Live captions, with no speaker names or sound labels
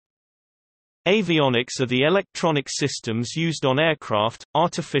Avionics are the electronic systems used on aircraft,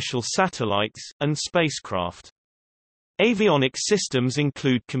 artificial satellites, and spacecraft. Avionics systems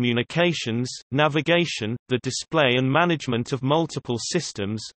include communications, navigation, the display and management of multiple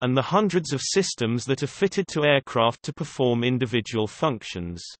systems, and the hundreds of systems that are fitted to aircraft to perform individual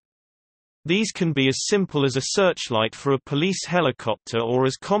functions. These can be as simple as a searchlight for a police helicopter or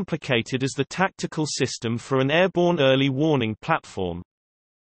as complicated as the tactical system for an airborne early warning platform.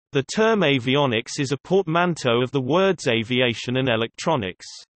 The term avionics is a portmanteau of the words aviation and electronics.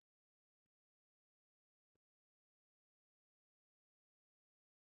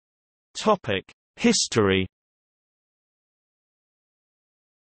 History.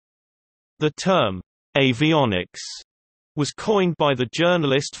 The term avionics was coined by the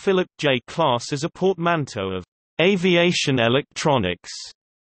journalist Philip J. Klass as a portmanteau of aviation electronics.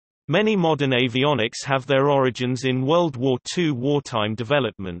 Many modern avionics have their origins in World War II wartime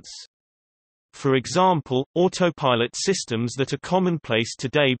developments. For example, autopilot systems that are commonplace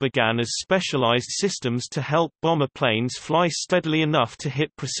today began as specialized systems to help bomber planes fly steadily enough to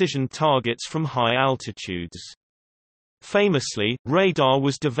hit precision targets from high altitudes. Famously, radar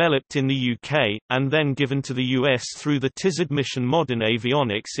was developed in the UK, and then given to the US through the TISAD mission. Modern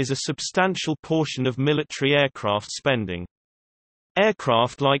avionics is a substantial portion of military aircraft spending.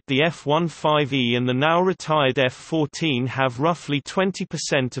 Aircraft like the F-15E and the now-retired F-14 have roughly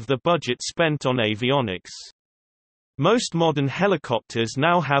 20% of the budget spent on avionics. Most modern helicopters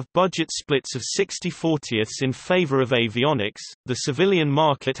now have budget splits of 60/40 in favor of avionics. The civilian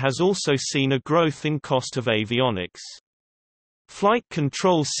market has also seen a growth in cost of avionics. Flight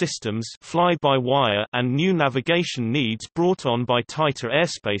control systems, fly-by-wire, and new navigation needs brought on by tighter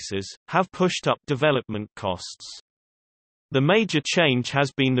airspaces have pushed up development costs. The major change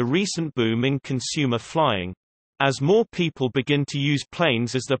has been the recent boom in consumer flying. As more people begin to use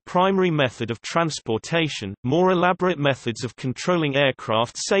planes as their primary method of transportation, more elaborate methods of controlling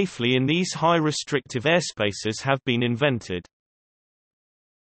aircraft safely in these high restrictive airspaces have been invented.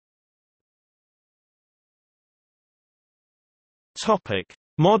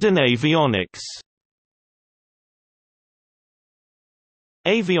 Modern avionics.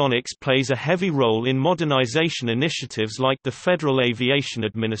 Avionics plays a heavy role in modernization initiatives like the Federal Aviation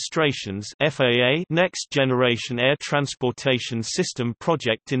Administration's FAA Next Generation Air Transportation System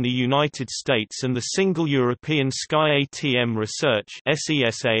project in the United States and the Single European Sky ATM Research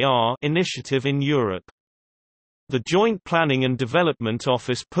 (SESAR) initiative in Europe. The Joint Planning and Development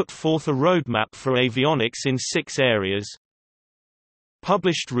Office put forth a roadmap for avionics in 6 areas: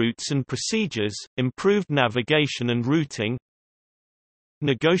 published routes and procedures, improved navigation and routing,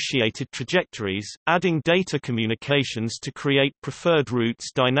 negotiated trajectories, adding data communications to create preferred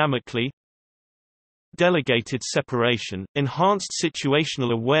routes dynamically, delegated separation, enhanced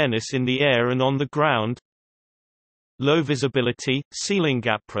situational awareness in the air and on the ground, low visibility, ceiling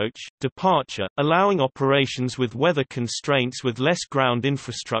approach, departure, allowing operations with weather constraints with less ground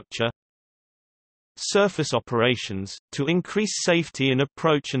infrastructure, surface operations, to increase safety in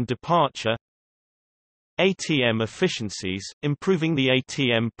approach and departure, ATM efficiencies, improving the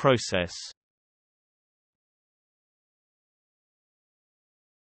ATM process.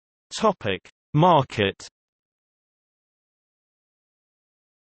 Market.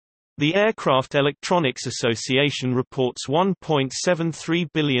 The Aircraft Electronics Association reports $1.73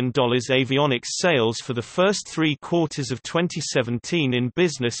 billion avionics sales for the first 3 quarters of 2017 in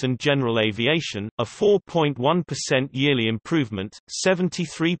business and general aviation, a 4.1% yearly improvement.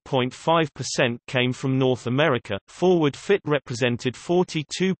 73.5% came from North America. Forward fit represented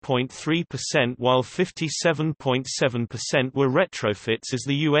 42.3%, while 57.7% were retrofits as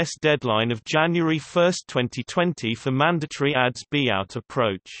the U.S. deadline of January 1, 2020 for mandatory ADS-B out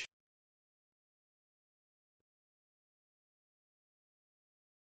approach.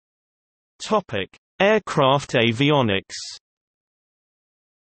 Aircraft avionics.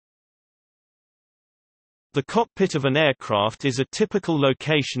 The cockpit of an aircraft is a typical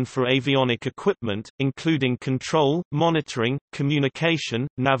location for avionic equipment, including control, monitoring, communication,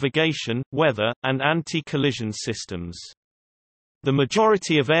 navigation, weather, and anti-collision systems. The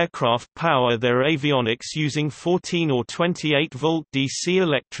majority of aircraft power their avionics using 14 or 28-volt DC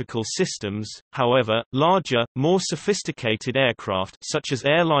electrical systems. However, larger, more sophisticated aircraft such as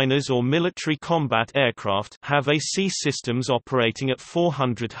airliners or military combat aircraft have AC systems operating at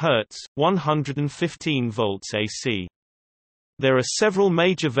 400 Hz, 115 volts AC. There are several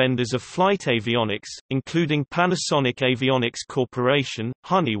major vendors of flight avionics, including Panasonic Avionics Corporation,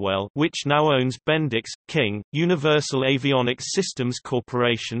 Honeywell, which now owns Bendix, King, Universal Avionics Systems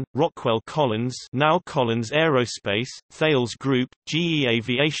Corporation, Rockwell Collins, now Collins Aerospace, Thales Group, GE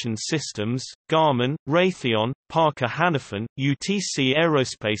Aviation Systems, Garmin, Raytheon, Parker Hannifin, UTC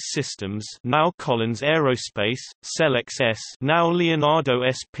Aerospace Systems, now Collins Aerospace, Celex S, now Leonardo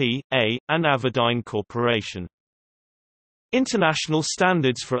SP.A, and Avidyne Corporation. International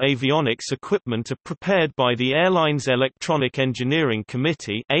standards for avionics equipment are prepared by the Airlines Electronic Engineering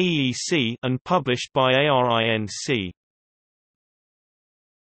Committee (AEC) and published by ARINC.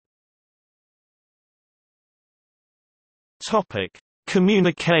 Topic: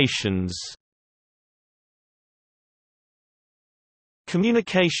 Communications.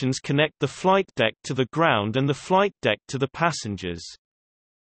 Communications connect the flight deck to the ground and the flight deck to the passengers.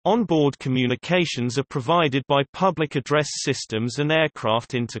 Onboard communications are provided by public address systems and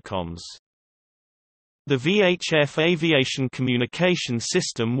aircraft intercoms. The VHF aviation communication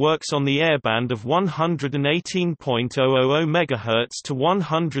system works on the airband of 118.000 MHz to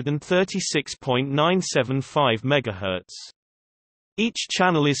 136.975 MHz. Each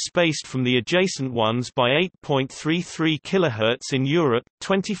channel is spaced from the adjacent ones by 8.33 kHz in Europe,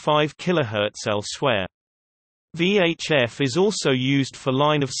 25 kHz elsewhere. VHF is also used for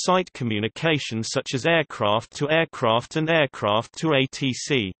line-of-sight communication such as aircraft-to-aircraft and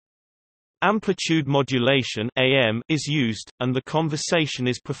aircraft-to-ATC. Amplitude modulation (AM) is used, and the conversation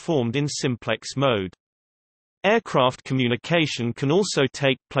is performed in simplex mode. Aircraft communication can also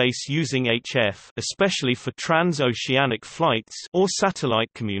take place using HF, especially for transoceanic flights, or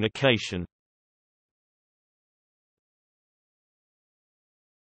satellite communication.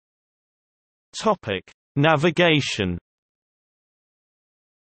 Topic: Navigation.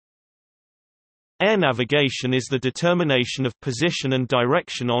 Air navigation is the determination of position and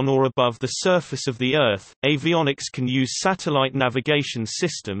direction on or above the surface of the Earth. Avionics can use satellite navigation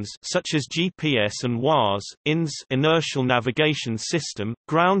systems such as GPS and WAAS, INS inertial navigation system,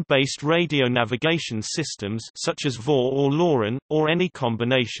 ground-based radio navigation systems such as VOR or LORAN, or any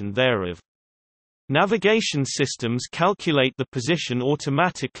combination thereof. Navigation systems calculate the position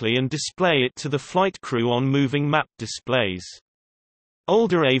automatically and display it to the flight crew on moving map displays.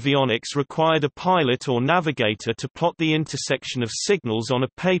 Older avionics required a pilot or navigator to plot the intersection of signals on a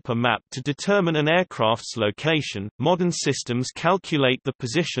paper map to determine an aircraft's location. Modern systems calculate the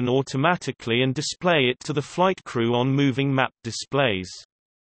position automatically and display it to the flight crew on moving map displays.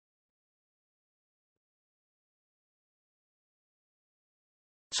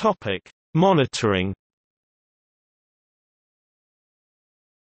 Topic: Monitoring.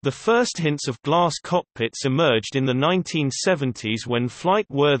 The first hints of glass cockpits emerged in the 1970s when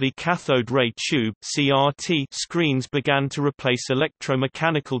flight-worthy cathode ray tube (CRT) screens began to replace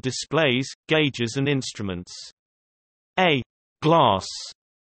electromechanical displays, gauges and instruments. A glass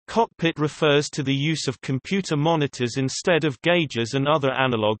cockpit refers to the use of computer monitors instead of gauges and other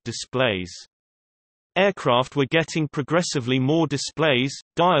analog displays. Aircraft were getting progressively more displays,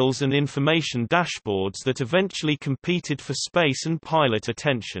 dials and information dashboards that eventually competed for space and pilot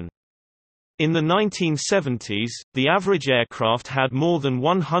attention. In the 1970s, the average aircraft had more than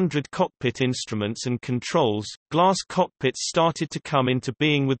 100 cockpit instruments and controls. Glass cockpits started to come into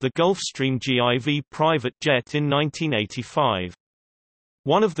being with the Gulfstream GIV private jet in 1985.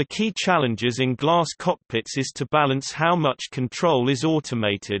 One of the key challenges in glass cockpits is to balance how much control is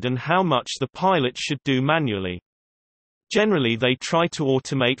automated and how much the pilot should do manually. Generally, they try to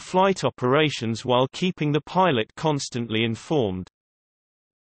automate flight operations while keeping the pilot constantly informed.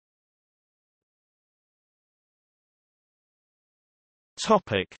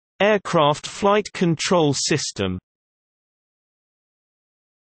 Topic: Aircraft flight control system.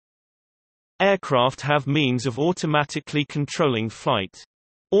 Aircraft have means of automatically controlling flight.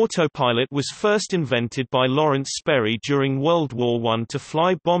 Autopilot was first invented by Lawrence Sperry during World War I to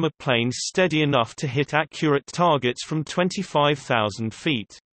fly bomber planes steady enough to hit accurate targets from 25,000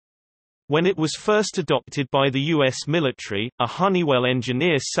 feet. When it was first adopted by the U.S. military, a Honeywell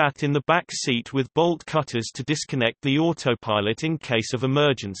engineer sat in the back seat with bolt cutters to disconnect the autopilot in case of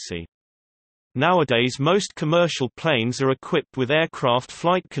emergency. Nowadays most commercial planes are equipped with aircraft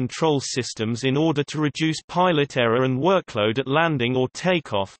flight control systems in order to reduce pilot error and workload at landing or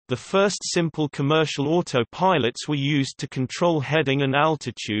takeoff. The first simple commercial autopilots were used to control heading and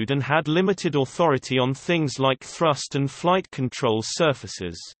altitude and had limited authority on things like thrust and flight control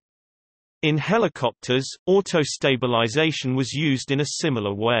surfaces. In helicopters, auto-stabilization was used in a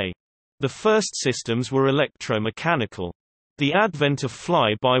similar way. The first systems were electromechanical. The advent of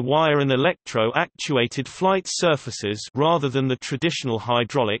fly-by-wire and electro-actuated flight surfaces rather than the traditional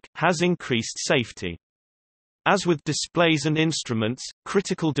hydraulic has increased safety. As with displays and instruments,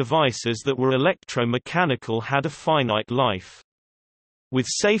 critical devices that were electromechanical had a finite life. With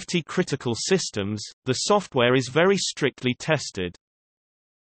safety-critical systems, the software is very strictly tested.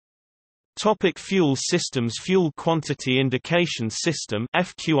 Topic: fuel systems. Fuel Quantity Indication System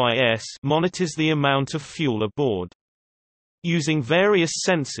 (FQIS) monitors the amount of fuel aboard. Using various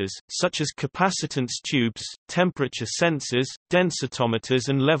sensors, such as capacitance tubes, temperature sensors, densitometers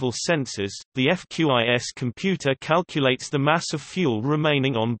and level sensors, the FQIS computer calculates the mass of fuel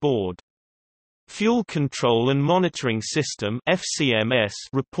remaining on board. Fuel Control and Monitoring System (FCMS)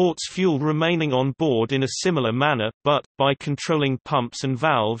 reports fuel remaining on board in a similar manner, but, by controlling pumps and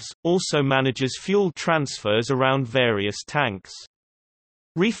valves, also manages fuel transfers around various tanks.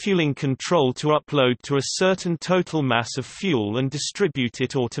 Refueling control to upload to a certain total mass of fuel and distribute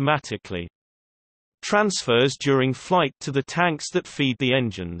it automatically. Transfers during flight to the tanks that feed the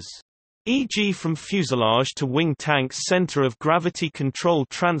engines. E.g. from fuselage to wing tanks. Center of gravity control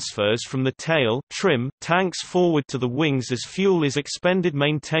transfers from the tail trim tanks forward to the wings as fuel is expended,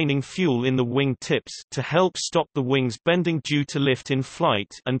 maintaining fuel in the wing tips to help stop the wings bending due to lift in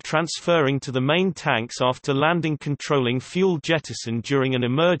flight, and transferring to the main tanks after landing, controlling fuel jettison during an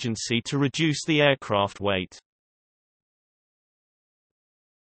emergency to reduce the aircraft weight.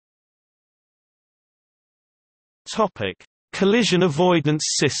 Topic: Collision avoidance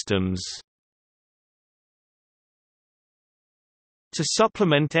systems. To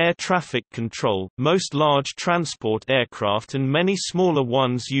supplement air traffic control, most large transport aircraft and many smaller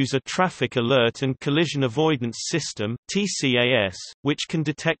ones use a traffic alert and collision avoidance system (TCAS), which can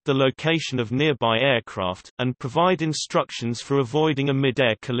detect the location of nearby aircraft, and provide instructions for avoiding a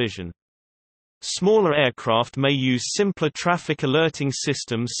mid-air collision. Smaller aircraft may use simpler traffic alerting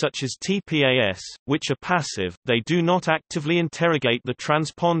systems such as TPAS, which are passive. They do not actively interrogate the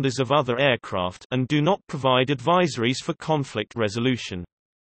transponders of other aircraft and do not provide advisories for conflict resolution.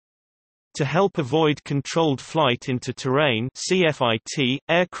 To help avoid controlled flight into terrain (CFIT),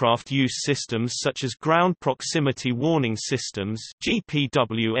 aircraft use systems such as ground proximity warning systems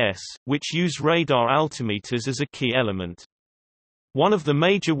 (GPWS), which use radar altimeters as a key element. One of the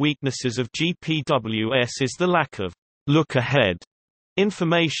major weaknesses of GPWS is the lack of look ahead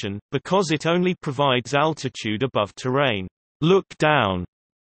information, because it only provides altitude above terrain. Look down.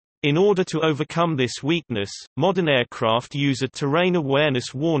 In order to overcome this weakness, modern aircraft use a Terrain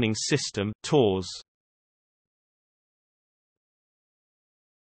Awareness Warning System (TAWS).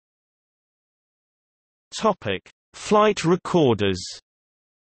 Topic: Flight recorders.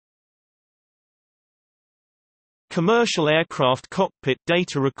 Commercial aircraft cockpit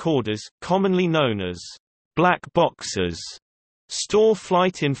data recorders, commonly known as black boxes, store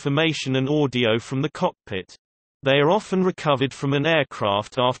flight information and audio from the cockpit. They are often recovered from an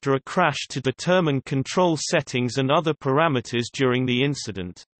aircraft after a crash to determine control settings and other parameters during the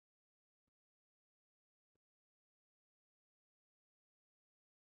incident.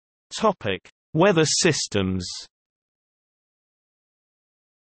 Topic: Weather systems.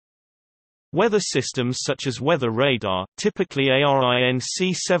 Weather systems such as weather radar, typically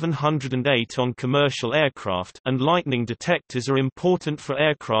ARINC 708 on commercial aircraft, and lightning detectors are important for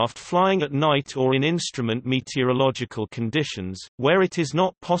aircraft flying at night or in instrument meteorological conditions, where it is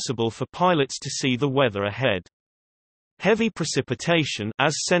not possible for pilots to see the weather ahead. Heavy precipitation,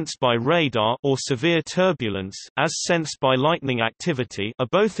 as sensed by radar, or severe turbulence, as sensed by lightning activity, are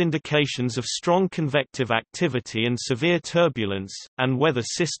both indications of strong convective activity and severe turbulence, and weather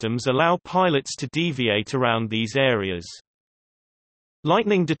systems allow pilots to deviate around these areas.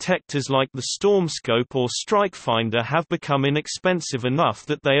 Lightning detectors like the StormScope or StrikeFinder have become inexpensive enough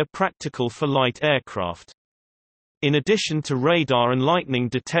that they are practical for light aircraft. In addition to radar and lightning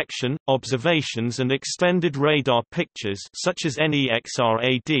detection, observations and extended radar pictures such as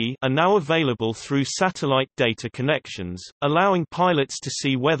NEXRAD are now available through satellite data connections, allowing pilots to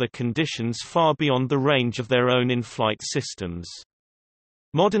see weather conditions far beyond the range of their own in-flight systems.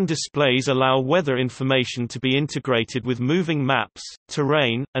 Modern displays allow weather information to be integrated with moving maps,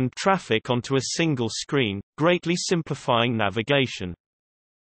 terrain, and traffic onto a single screen, greatly simplifying navigation.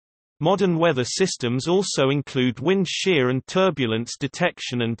 Modern weather systems also include wind shear and turbulence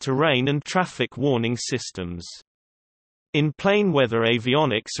detection and terrain and traffic warning systems. In-plane weather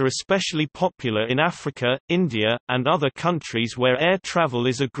avionics are especially popular in Africa, India, and other countries where air travel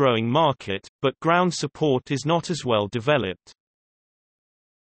is a growing market, but ground support is not as well developed.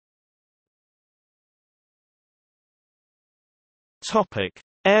 Topic: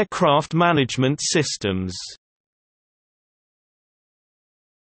 Aircraft management systems.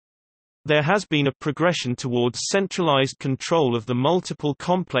 There has been a progression towards centralized control of the multiple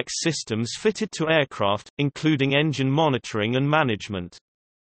complex systems fitted to aircraft, including engine monitoring and management.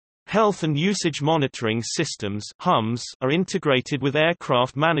 Health and usage monitoring systems are integrated with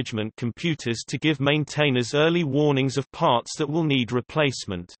aircraft management computers to give maintainers early warnings of parts that will need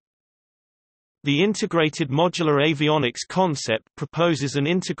replacement. The integrated modular avionics concept proposes an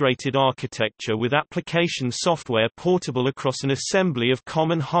integrated architecture with application software portable across an assembly of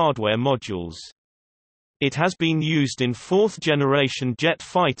common hardware modules. It has been used in fourth-generation jet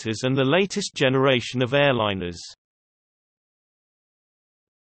fighters and the latest generation of airliners.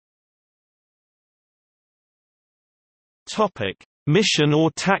 Mission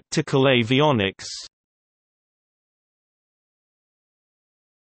or tactical avionics.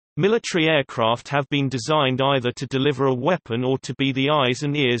 Military aircraft have been designed either to deliver a weapon or to be the eyes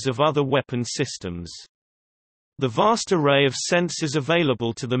and ears of other weapon systems. The vast array of sensors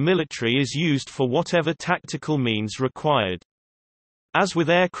available to the military is used for whatever tactical means required. As with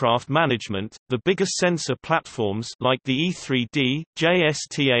aircraft management, the bigger sensor platforms like the E-3D,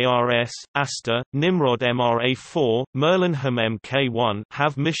 JSTARS, Aster, Nimrod MRA-4, Merlin-HAM Mk1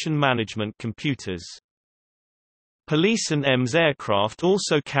 have mission management computers. Police and EMS aircraft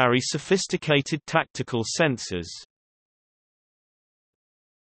also carry sophisticated tactical sensors.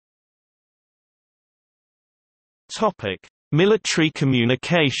 Topic: Military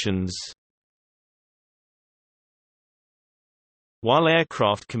communications. While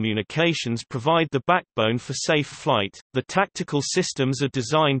aircraft communications provide the backbone for safe flight, the tactical systems are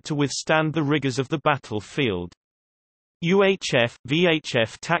designed to withstand the rigors of the battlefield. UHF,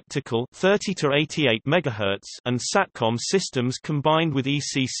 VHF tactical 30 to 88 MHz and SATCOM systems combined with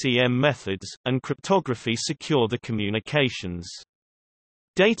ECCM methods and cryptography secure the communications.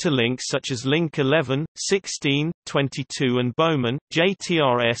 Data links such as Link 11, 16, 22 and Bowman,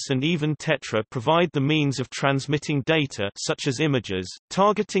 JTRS and even Tetra provide the means of transmitting data such as images,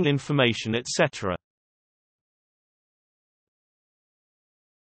 targeting information etc.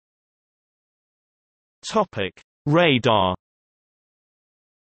 Radar.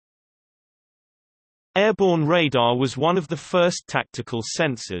 Airborne radar was one of the first tactical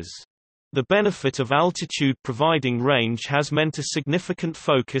sensors. The benefit of altitude providing range has meant a significant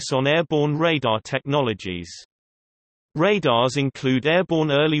focus on airborne radar technologies. Radars include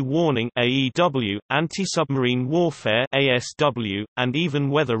airborne early warning (AEW), anti-submarine warfare (ASW), and even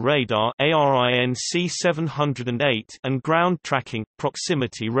weather radar (ARINC 708) and ground tracking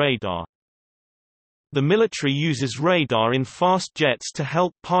proximity radar. The military uses radar in fast jets to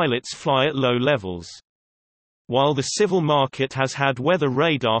help pilots fly at low levels. While the civil market has had weather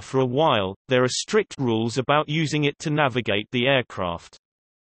radar for a while, there are strict rules about using it to navigate the aircraft.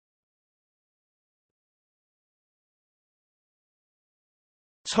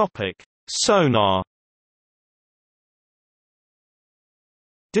 Sonar.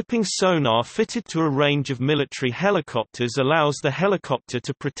 Dipping sonar fitted to a range of military helicopters allows the helicopter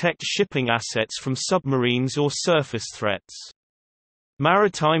to protect shipping assets from submarines or surface threats.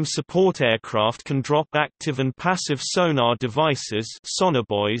 Maritime support aircraft can drop active and passive sonar devices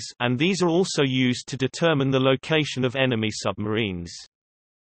sonobuoys, and these are also used to determine the location of enemy submarines.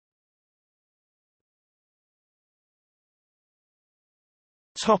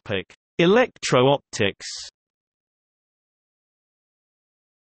 Electro-optics.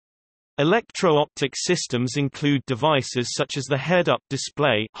 Electro-optic systems include devices such as the head-up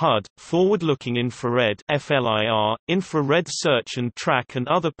display (HUD), forward-looking infrared (FLIR), infrared search and track and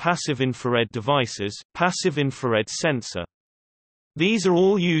other passive infrared devices, passive infrared sensor. These are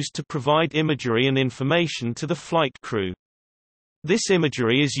all used to provide imagery and information to the flight crew. This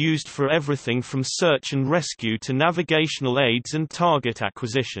imagery is used for everything from search and rescue to navigational aids and target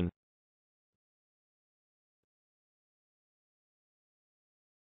acquisition.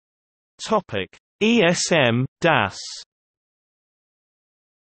 ESM, DAS.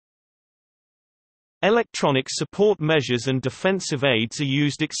 Electronic support measures and defensive aids are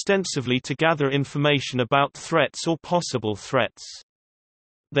used extensively to gather information about threats or possible threats.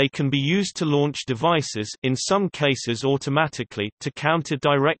 They can be used to launch devices, in some cases automatically, to counter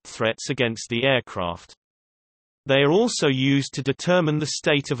direct threats against the aircraft. They are also used to determine the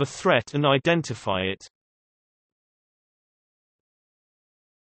state of a threat and identify it.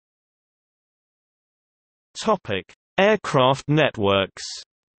 Aircraft networks.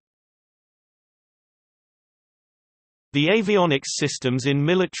 The avionics systems in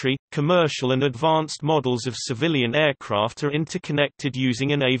military, commercial and advanced models of civilian aircraft are interconnected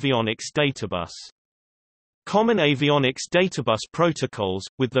using an avionics databus. Common avionics databus protocols,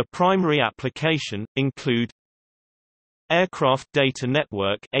 with their primary application, include Aircraft Data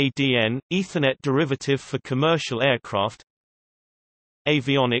Network (ADN), Ethernet derivative for commercial aircraft.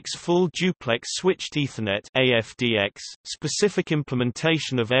 Avionics Full Duplex Switched Ethernet (AFDX), specific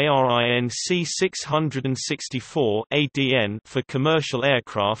implementation of ARINC 664 (ADN) for commercial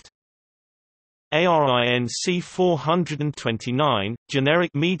aircraft. ARINC 429,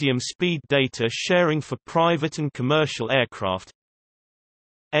 generic medium-speed data sharing for private and commercial aircraft.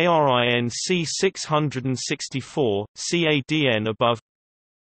 ARINC 664, CADN above.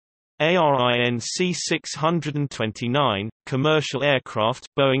 ARINC 629, commercial aircraft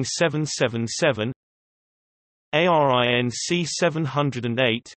Boeing 777. ARINC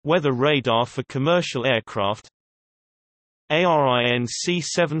 708, weather radar for commercial aircraft. ARINC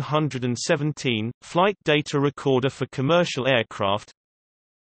 717, flight data recorder for commercial aircraft.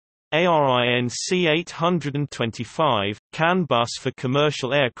 ARINC 825, CAN bus for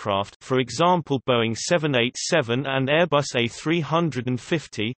commercial aircraft, for example Boeing 787 and Airbus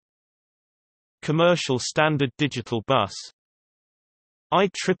A350. Commercial Standard Digital Bus.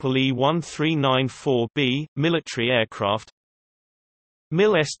 IEEE 1394B, military aircraft.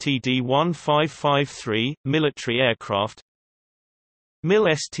 MIL STD 1553, military aircraft. MIL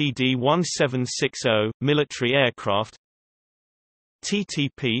STD 1760, military aircraft.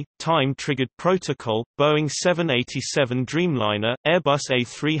 TTP, Time-Triggered Protocol, Boeing 787 Dreamliner, Airbus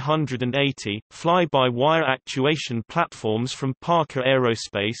A380, fly-by-wire actuation platforms from Parker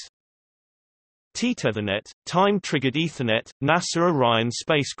Aerospace. Tethernet, Time-Triggered Ethernet, NASA Orion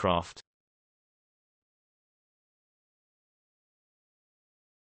spacecraft.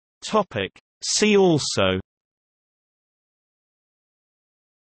 See also: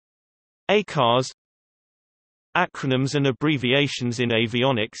 ACARS, acronyms and abbreviations in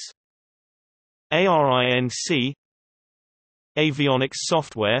avionics. ARINC, avionics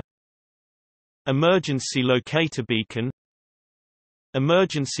software. Emergency locator beacon.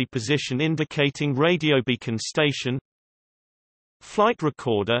 Emergency position indicating radio beacon station. Flight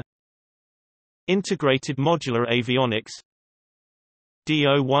recorder. Integrated modular avionics.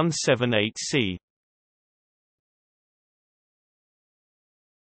 DO-178C.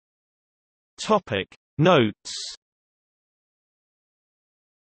 Topic Notes.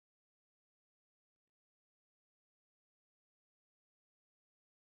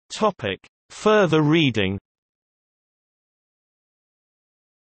 Topic Further reading.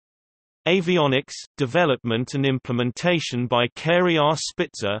 Avionics, Development and Implementation by Carey R.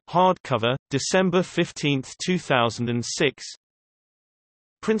 Spitzer, hardcover, December 15, 2006.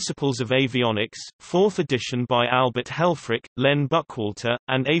 Principles of Avionics, 4th edition by Albert Helfrich, Len Buckwalter,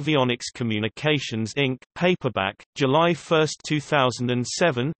 and Avionics Communications Inc., paperback, July 1,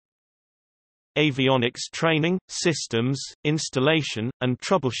 2007. Avionics Training, Systems, Installation, and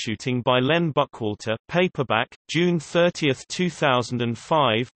Troubleshooting by Len Buckwalter, paperback, June 30,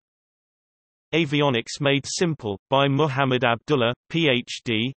 2005. Avionics Made Simple, by Muhammad Abdullah,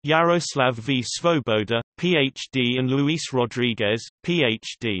 Ph.D., Yaroslav V. Svoboda, Ph.D. and Luis Rodriguez,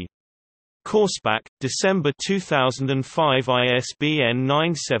 Ph.D. Courseback, December 2005. ISBN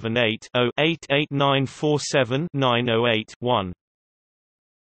 978-0-88947-908-1.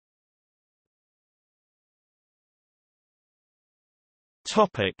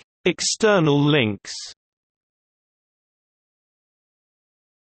 External links.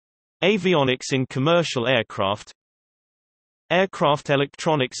 Avionics in commercial aircraft. Aircraft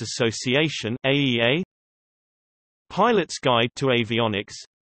Electronics Association (AEA). Pilot's Guide to Avionics.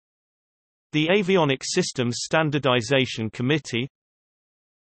 The Avionics Systems Standardization Committee.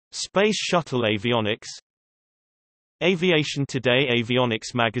 Space Shuttle Avionics. Aviation Today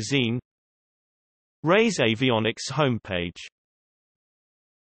Avionics Magazine. Ray's Avionics homepage.